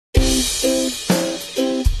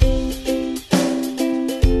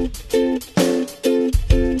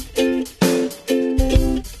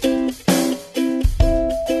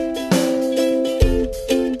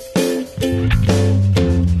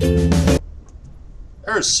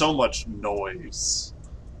There is so much noise.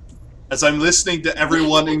 As I'm listening to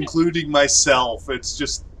everyone, including myself, it's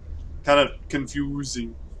just kind of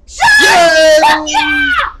confusing. Yeah!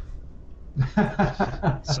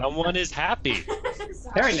 Someone is happy.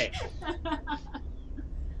 Very nice.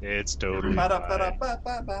 It's totally fine.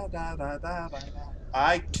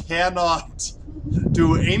 I cannot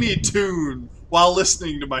do any tune while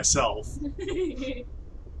listening to myself.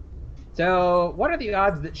 So, what are the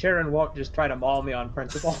odds that Sharon won't just try to maul me on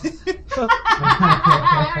principle?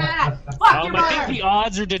 I think the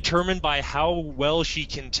odds are determined by how well she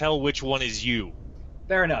can tell which one is you.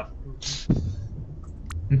 Fair enough.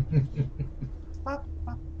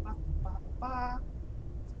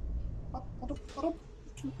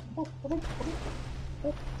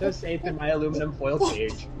 So safe in my aluminum foil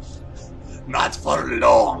cage. Not for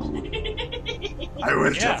long. I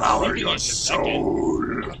will devour your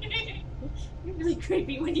soul. You're really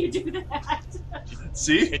creepy when you do that.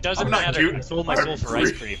 See? It doesn't matter. I sold my soul for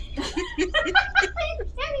ice cream. You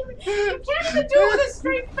can't even do it with a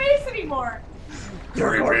straight face anymore.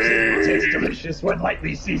 Your corpse tastes delicious when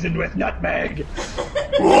lightly seasoned with nutmeg.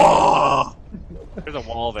 There's a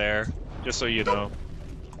wall there, just so you know.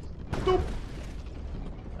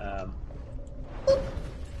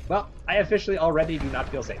 Well, I officially already do not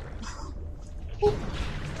feel safe.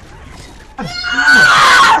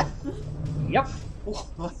 Yep.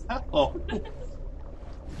 Oh.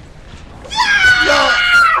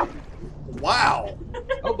 Wow.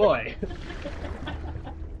 Oh boy.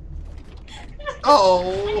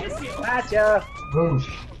 Oh. Gotcha. Boosh.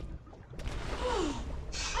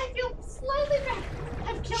 I feel slightly better.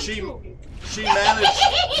 I've killed two. She managed.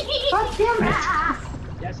 God damn it.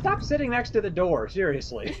 Yeah, stop sitting next to the door,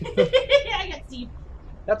 seriously. I got Steve.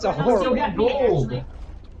 That's a Also horrible... got me, gold. actually.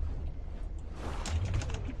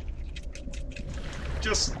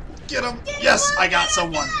 Just get him. Yes, I got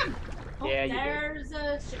someone. Oh, Yeah, you there's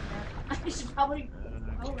a ship there. I should probably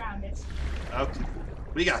go around it. Okay,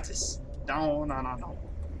 we got this. No. Wow.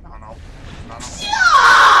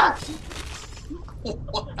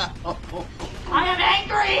 I am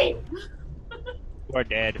angry! You are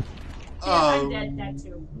dead. I'm dead, that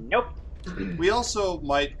too. Nope. We also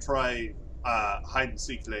might try hide and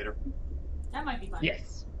seek later. That might be fun.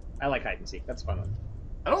 Yes. I like hide and seek. That's a fun one.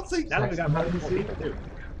 I don't think. Now that we got multiple people too.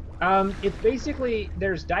 It's basically,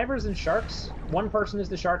 there's divers and sharks. One person is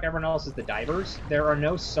the shark, everyone else is the divers. There are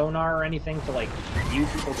no sonar or anything to, like, view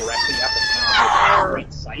people directly. You have to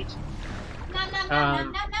great sight.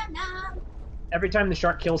 Every time the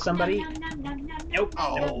shark kills somebody... Nope.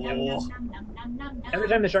 Oh. Every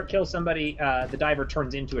time the shark kills somebody, the diver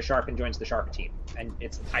turns into a shark and joins the shark team. And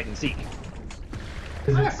it's hide and seek.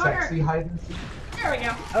 Is it sexy hide and seek? There we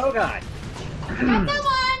go. Oh god. Got that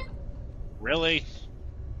one! Really?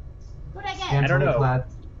 What'd I get? I don't know.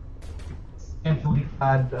 Scantily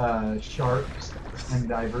clad sharks and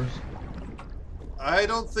divers. I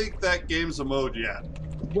don't think that game's a mode yet.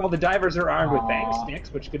 Well, the divers are armed with bang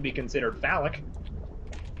sticks, which could be considered phallic.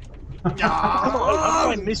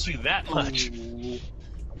 How did I miss you that much?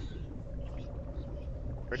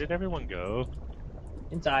 Where did everyone go?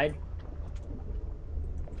 Inside.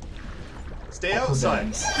 Stay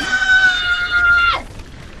outside.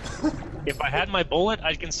 If I had my bullet,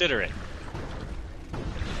 I'd consider it.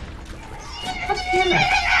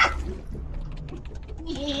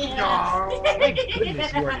 Oh, thank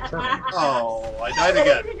goodness you are determined. Oh, I died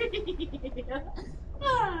again.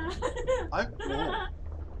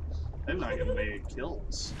 I'm not gonna make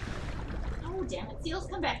kills. Oh, damn it. Seals,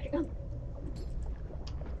 come back.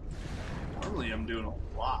 Normally I'm doing a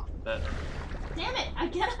lot better. Damn it. I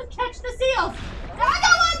cannot catch the seals. I got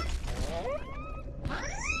one!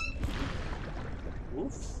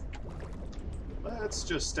 Oof. Let's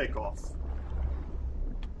just take off.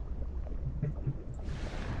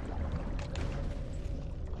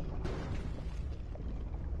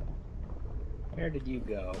 Where did you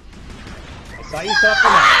go? I saw you stop the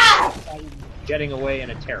night. I saw you jetting away in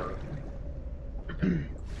a terror.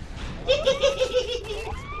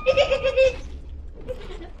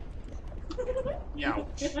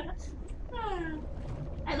 Ouch.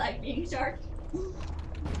 I like being shark.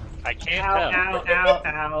 I can't Ow, help. ow, ow,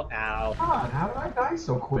 ow, ow. God, how did I die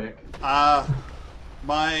so quick?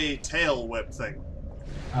 My tail whip thing.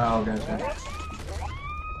 Oh, gotcha.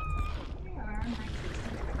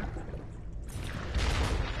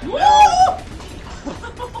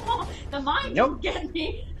 The mine Nope. didn't get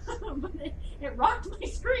me, but it rocked my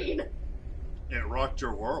screen. It rocked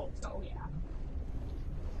your world. Oh yeah.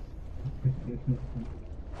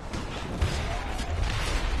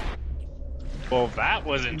 Well, that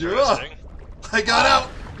was interesting. I got out!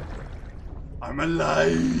 I I'm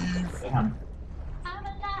alive. Damn. I'm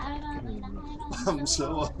alive, I'm alive, I'm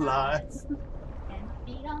so alive. And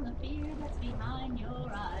feed on the fear that's behind your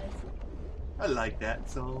eyes. I like that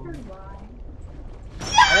song. Why?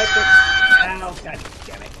 I like that. Oh, god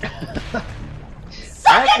damn it.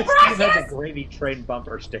 I like that Steve has a gravy train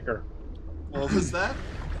bumper sticker. What was that?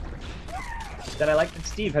 That I like that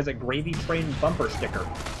Steve has a gravy train bumper sticker.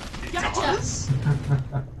 Gotcha.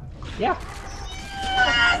 Yeah.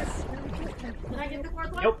 Yes! Did I get the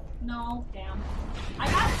fourth one? Nope. No, damn. I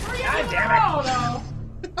got 3 God in a damn row,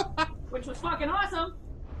 though. Which was fucking awesome.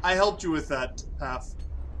 I helped you with that half.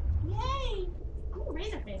 Yay! Ooh,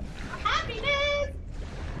 razor fin. Happiness!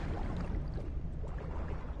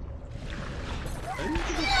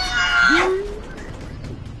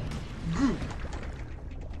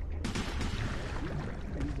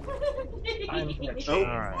 I'm gonna Oh.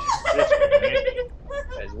 Alright.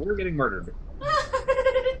 Guys, we're getting murdered.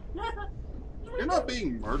 You're not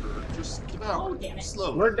being murdered. Just get out. Oh, damn it.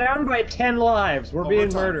 Slowly. We're down by 10 lives. We're One being more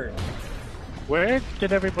time. murdered. Where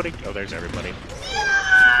did everybody go? Oh, there's everybody.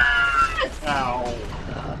 Ow.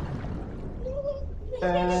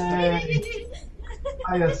 Yay.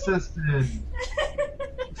 I assisted.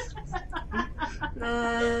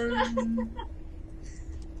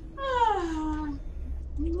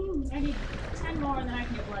 I need 10 more and then I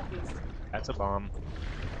can get blood feast. That's a bomb.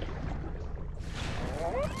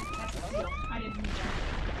 That's a deal. I didn't need that.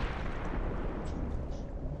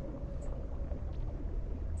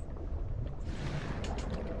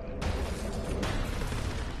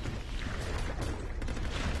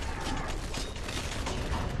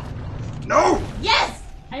 No! Yes!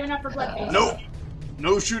 I have enough for blood feast. Nope.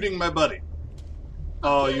 No shooting my buddy.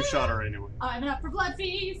 Oh, you shot her anyway. I have enough for blood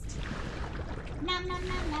feast. Nom nom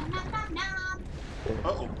nom nom nom nom nom.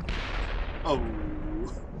 Uh-oh. Oh.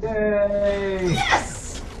 Yay!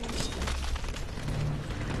 Yes!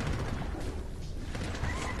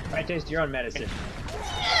 Try taste your own medicine.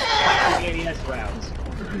 80 ADS rounds.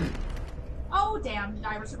 Oh damn, the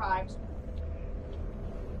diver survived.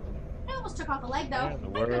 I almost took off a leg though. Yeah, the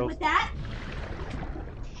I'm good world. with that.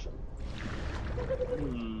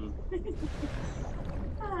 Hmm.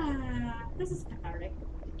 Ah, this is cathartic.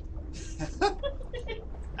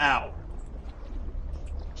 Ow.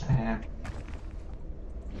 Eh.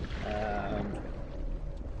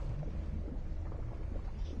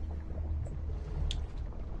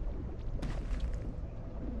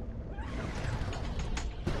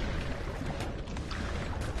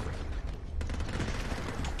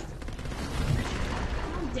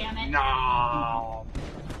 Oh damn it. No.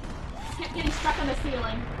 Kept getting stuck on the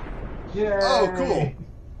ceiling. Yay! Oh, cool.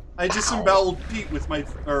 I disemboweled Pete with my,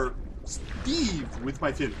 or Steve with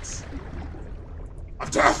my fins.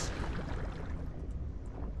 Of death.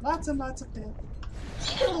 Lots and lots of death.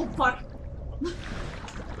 Oh fuck.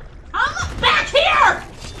 I'm back here!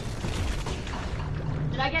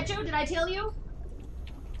 Did I get you? Did I kill you?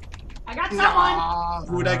 I got someone! Nah.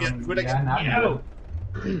 Who'd I get? Who'd I Yeah, get? not No.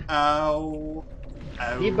 Ow.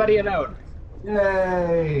 Ow. Leave Buddy alone.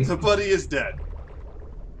 Yay! The buddy is dead.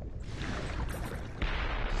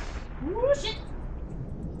 Ooh, shit.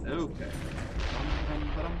 Okay.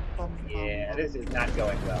 Yeah, this is not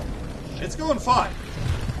going well. It's going fine.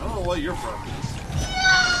 I don't know what your problem is.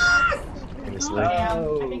 Oh,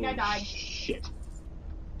 damn. I think I died. Shit.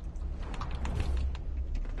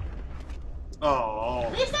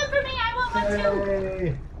 Oh. Leave some for me, I want one too!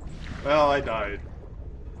 Yay! Well, I died.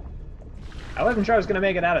 I wasn't sure I was going to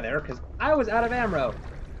make it out of there because I was out of ammo.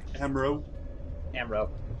 Amro. Amro.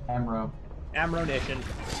 Amro. Amro Nation.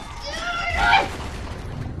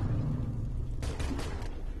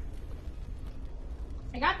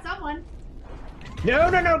 I got someone. No,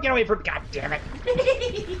 no, no, get away from... God damn it.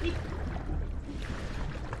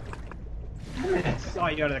 I saw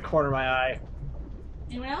you out of the corner of my eye.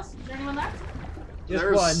 Anyone else? Is there anyone left? Just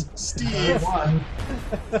There's one. Steve, One.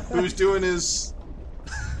 who's doing his.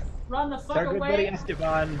 Run the It's fuck our good buddy away.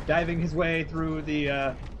 Esteban diving his way through the,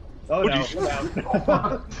 Oh no, hold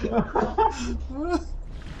on.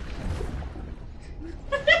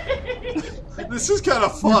 This is kind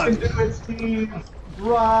of You fun. can do it, Steve!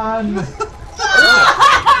 Run!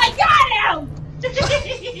 I got him!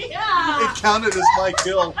 Yeah. It counted as my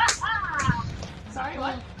kill. Sorry,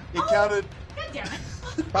 what? It counted. God damn it.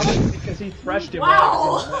 Probably because he threshed him Wow. while he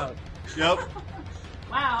was in the mouth. Yep.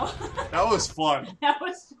 Wow. That was fun. That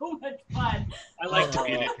was so much fun. I like to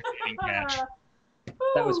be an entertaining catch.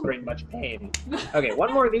 That was pretty much pain. Okay,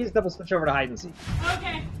 one more of these, then we'll switch over to hide and seek.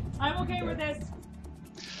 Okay, I'm okay with this.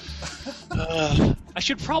 I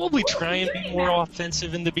should probably try and be more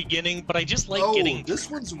offensive in the beginning, but I just like Oh, getting. this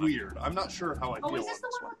one's weird. I'm not sure how I feel Oh, is on this the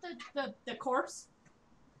this one one. with the corpse?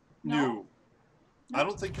 New. I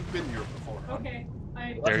don't think you've been here before. Okay.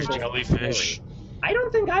 There's Let's- jellyfish. I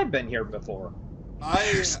don't think I've been here before. I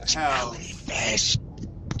have. Jellyfish.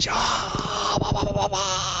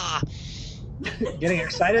 Getting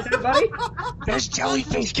excited there, buddy? There's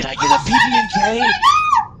jellyfish. Can I get a PB&J?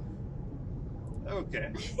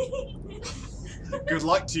 Okay. Good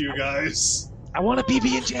luck to you guys. I want a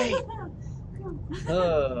PB&J.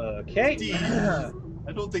 Okay. Steve.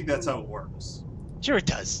 I don't think that's how it works. Sure it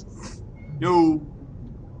does. No.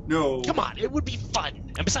 No. Come on, it would be fun.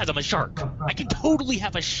 And besides, I'm a shark. I can totally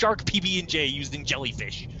have a shark PB&J using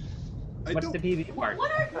jellyfish. I What's don't. the PB part? Who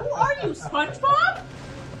are you, SpongeBob?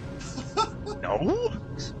 No?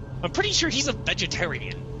 I'm pretty sure he's a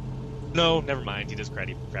vegetarian. No, never mind. He does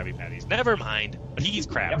Krabby Patties. Never mind. But he eats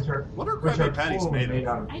crab. What are Which Krabby Patties totally made of?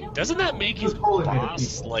 out I don't Doesn't know. that make his Totally made of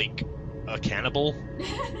boss people. like a cannibal?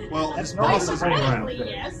 Well, That's his not boss the is point. Technically,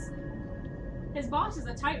 yes. His boss is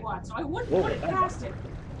a tight one, so I wouldn't Whoa, put it that's- past him.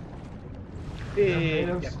 Big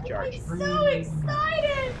Yeah. depth charge. I'm so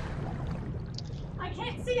excited! I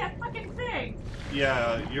can't see a fucking thing.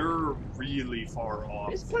 Yeah, you're really far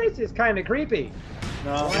off. This place is kind of creepy.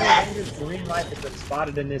 No. Green light has been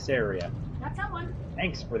spotted in this area. That's that one.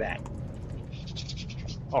 Thanks for that.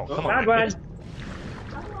 Oh, come Found on. one.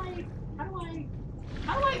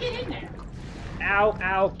 How do I get in there? Ow,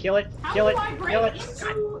 ow, kill it, How kill do it, I break kill it.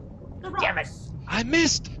 into the rocks? Damn it. I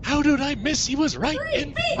missed. How did I miss? He was right 3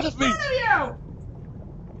 in feet front in of me. front of you!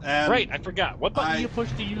 And Right, I forgot. What button do you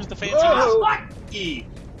push to use the fancy? Whoa. What? E.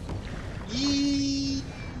 E.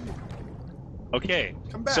 Okay,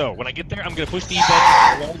 Come back. so when I get there, I'm gonna push the E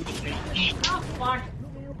button along with the E. Oh, fuck.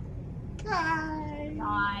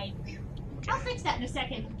 Die. I'll fix that in a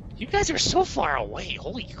second. You guys are so far away.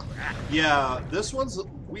 Holy crap! Yeah, this one's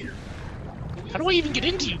weird. How do I even get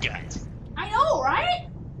into you guys? I know, right?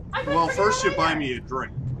 I couldn't Well, figure first it you out buy either. me a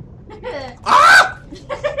drink. Ah! Does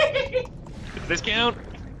this count?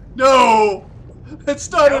 No!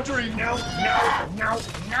 It's not a drink. No, no, no,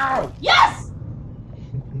 no. Yes!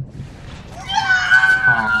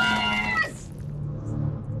 Yes!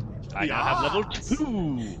 I now have level Yes.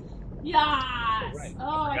 2. Yes! Right. Oh,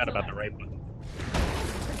 I I forgot feel about the better. right button.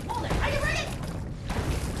 Hold it. I can bring it.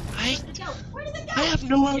 I Where did it go? Where did it go? I have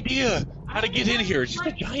no idea how to get in here. It's just a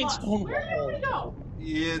Right, giant look. stone Where wall. did it go? I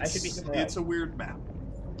should be It's somewhere else. a weird map.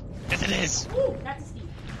 Yes, it is. Ooh, that's a Steve.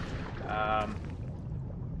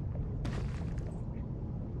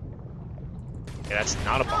 Okay, that's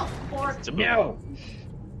not a Oh, ball. or It's a boom. No.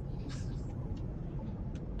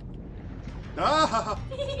 Ah!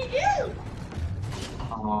 you.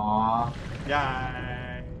 Aww.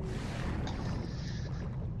 Yay!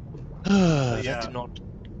 That Yeah. did not.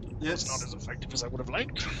 It's not It's, as effective as I would have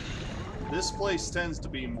liked. this place tends to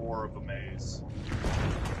be more of a maze.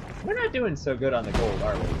 We're not doing so good on the gold,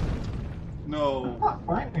 are we? I'm No, not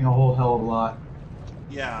finding a whole hell of a lot.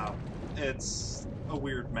 yeah, it's a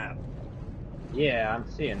weird map. Yeah, I'm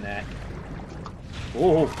seeing that.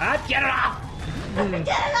 Oh, get it off! Get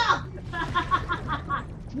it off!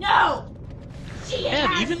 No! She Man,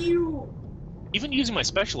 has even- you! Even using my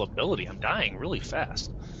special ability, I'm dying really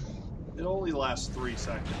fast. It only lasts 3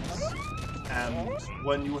 seconds. And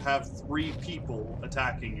when you have 3 people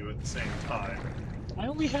attacking you at the same time, I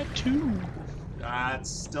only had 2. that's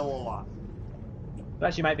still a lot.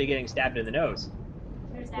 Plus, you might be getting stabbed in the nose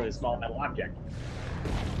There's with a that. small metal object.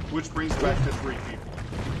 Which brings back to 3 people.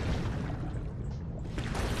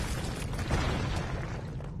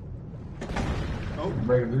 Oh,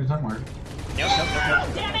 Break it through somewhere.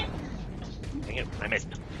 Oh, damn it! Dang it, I missed.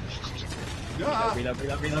 ah, Reload,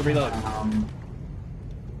 reload, reload, reload.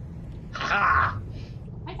 Ha!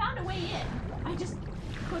 I found a way in. I just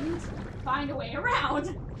couldn't find a way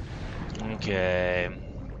around. Okay.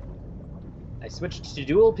 I switched to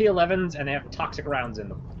dual P11s and they have toxic rounds in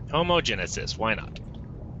them. Homogenesis, why not?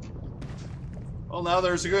 well, now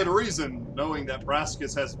there's a good reason, knowing that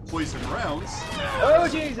Brascus has poison rounds. Oh,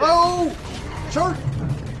 Jesus! Oh! Shark!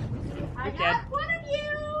 I You're got dead. one of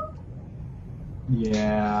you!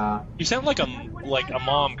 Yeah. You sound like a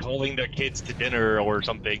mom calling their kids to dinner or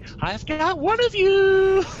something. I've got one of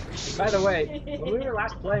you. By the way, when we were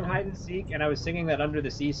last playing hide and seek and I was singing that Under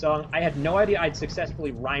the Sea song, I had no idea I'd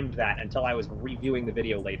successfully rhymed that until I was reviewing the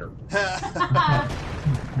video later. I'll tell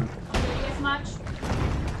you as much.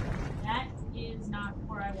 That is not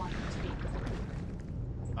where I want it to be.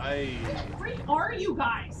 Where the freak are you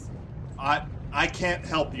guys? I can't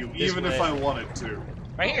help you, This even way. if I wanted to.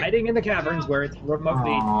 Right here. Hiding in the caverns where it's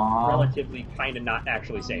remotely, Aww. relatively, kind of not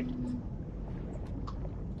actually safe.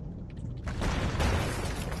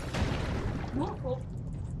 Oh.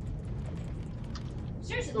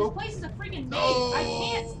 Seriously, this place is a freaking maze. Oh. I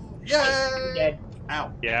can't. Yay! Dead.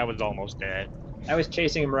 Ow. Yeah, I was almost dead. I was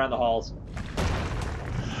chasing him around the halls.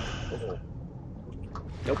 Oh.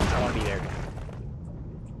 Nope, I don't want to be there.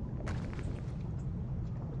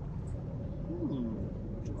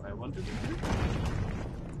 Do I want to be here?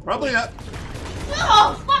 Probably not.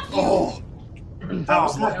 No, fuck you. Oh! That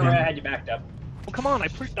was I lucky. had you backed up. Oh, come on, I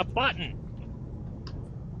pushed a button.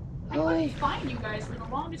 I couldn't find you guys for the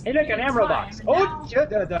longest Hey, look, an period of ammo time, box. and Oh, now-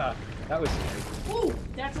 that was scary. Ooh,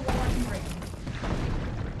 that's a wall I can break.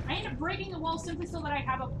 I end up breaking the wall simply so that I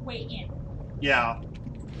have a way in. Yeah.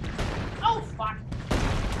 Oh, fuck.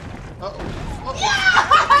 Uh-oh. Yeah!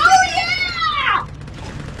 Oh, yeah!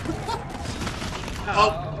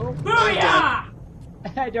 Oh,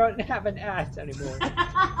 Booyah! I don't have an ass anymore.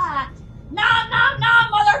 Nom, nom,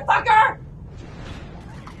 nom, motherfucker!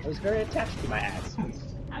 I was very attached to my ass.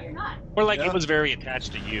 Now you're not. Or like Yeah. it was very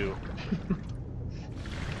attached to you.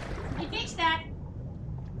 He fixed that.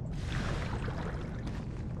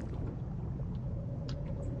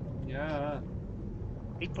 Yeah.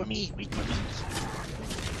 Wait for me, wait for me.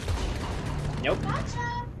 Nope.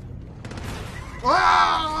 Gotcha.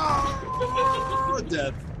 Ah!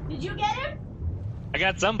 Dead. Did you get him? I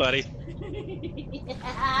got somebody.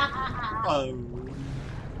 Oh.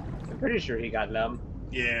 I'm pretty sure he got numb.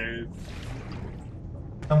 Yeah.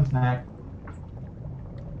 Some snack.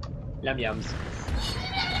 Yum yums.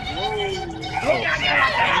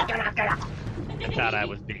 I thought I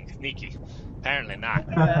was being sneaky. Apparently not.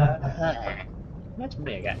 How much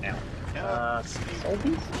money I got now?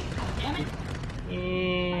 Soldies? Damn it.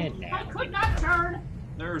 And I could not turn.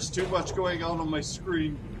 There's too much going on my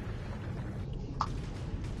screen.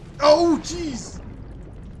 Oh, jeez!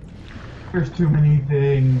 There's too many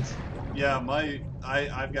things. Yeah,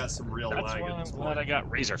 I've got some real That's lag why at I'm this glad point. I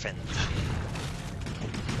got razor fins.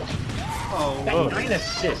 Oh. got 9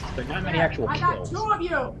 assists, but not many actual I got kills. 2 of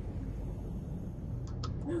you.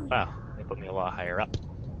 Wow, they put me a lot higher up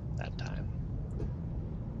that time.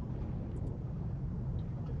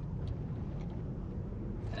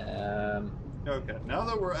 Okay, now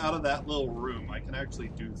that we're out of that little room, I can actually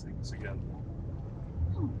do things again.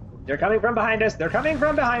 They're coming from behind us! They're coming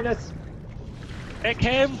from behind us! It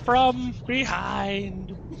came from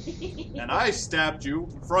behind. And I stabbed you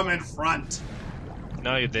from in front.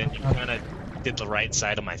 No, you didn't. You kind of did the right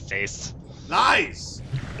side of my face. Nice!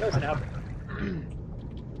 Close enough.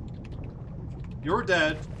 You're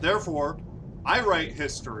dead, therefore, I write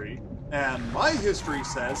history, and my history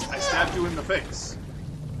says I stabbed you in the face.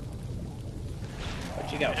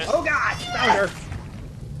 Where'd you go? Oh god! Found her!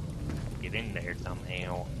 Get in there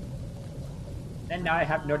somehow. And now I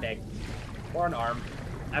have no leg. Or an arm.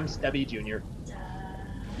 I'm Stubby Jr.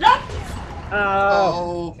 Look!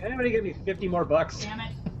 Oh! Oh. Can anybody give me 50 more bucks? Damn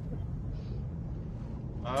it.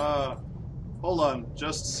 Hold on,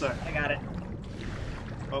 just a sec. I got it.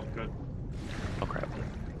 Oh, good. Oh crap.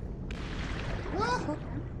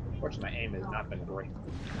 Unfortunately, my aim has not been great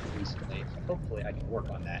recently, so hopefully I can work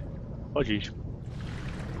on that Oh jeez.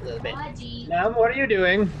 a little bit. Buddy. Nam, what are you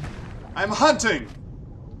doing? I'm hunting!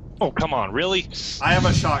 Oh come on, really? I have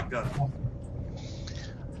a shotgun.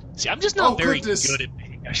 See, I'm just not Oh, very goodness. good at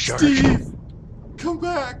being a shark. Steve! Come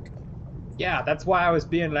back! Yeah, that's why I was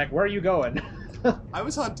being like, where are you going? I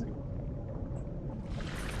was hunting.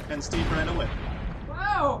 And Steve ran away.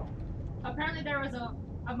 Whoa! Apparently there was a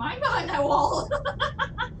mine behind that wall.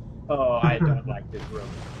 Oh, I don't like this room.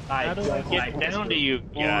 I How don't do I like get this down to room. you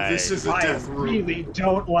Oh, guys? this is a I death room. really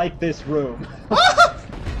don't like this room.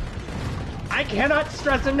 I cannot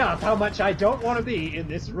stress enough how much I don't want to be in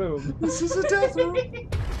this room. This is a death room.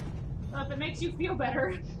 Well, if it makes you feel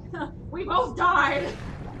better, we both died.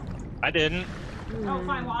 I didn't. Oh,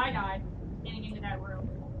 fine. Well, I died getting into that room.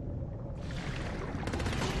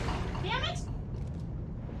 Damn it!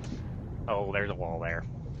 Oh, there's a wall there.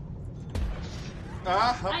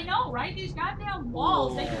 I know, right? These goddamn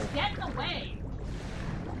walls, they just get in the way.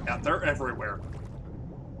 Yeah, they're everywhere.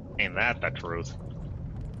 Ain't that the truth?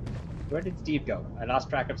 Where did Steve go? I lost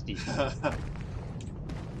track of Steve.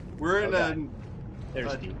 We're in Okay.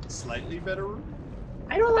 There's a Steve. slightly better room.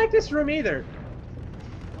 I don't like this room either.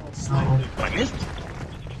 Oh, slightly I better. missed.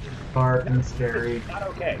 Dark and scary. Not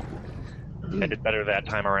okay. I did better that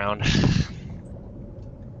time around.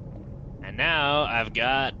 And now I've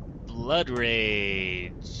got Blood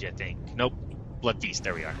Rage, I think. Nope. Blood Feast,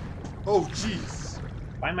 there we are. Oh, jeez.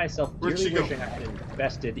 Find myself Where'd dearly she go? wishing I had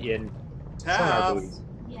invested in sonar Taff, buoys.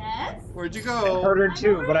 Yes? where'd you I go? heard her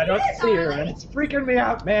too, but I don't Yes, see her, darling. and it's freaking me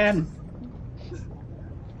out, man.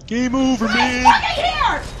 Game over, Right fucking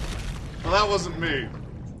here! Well, that wasn't me.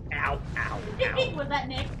 Ow, ow. Was that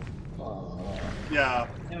Nick? Yeah.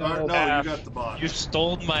 No, No, you got the bot. You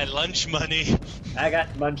stole my lunch money. I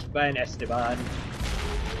got munched by an Esteban.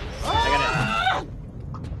 Ah! I got it.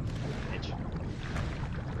 Bitch.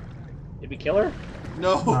 Did we kill her?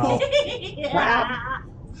 No. No.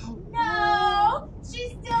 No,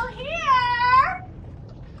 she's still here.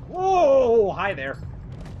 Whoa! Hi there.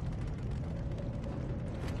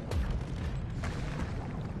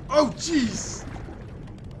 Oh, jeez.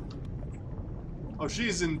 Oh,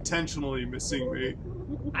 she's intentionally missing me.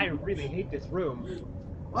 I really hate this room.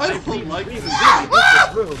 I don't like really, this. really hate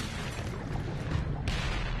this room.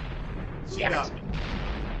 She Damn got it. me.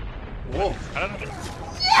 Whoa. I don't know.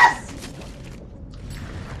 Yes.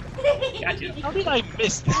 Gotcha. How did I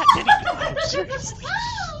miss that many times? Seriously.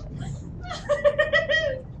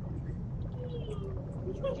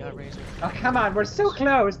 Yeah, Razor. Oh, come on, we're so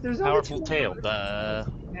close. There's only Powerful 2 tail. hours. The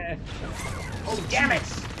Oh, damn it!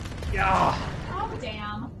 Yeah. Oh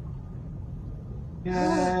damn!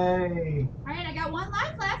 Yay! All right, I got 1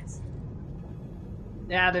 life left.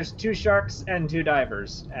 Yeah, there's 2 sharks and 2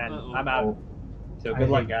 divers, and Uh-oh. I'm out. So good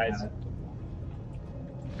luck, guys.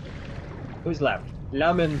 Who's left?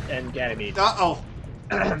 Lum and Ganymede. Uh-oh.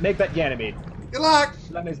 Make that Ganymede. Good luck.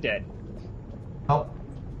 Lum is dead. Oh.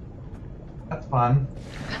 That's fun.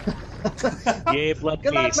 Yay, blood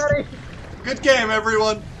Good luck, feast. buddy. Good game,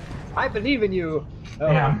 everyone. I believe in you. Oh.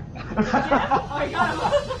 Damn. Oh, I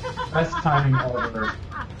got him. Best timing ever.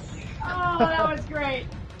 Oh, that was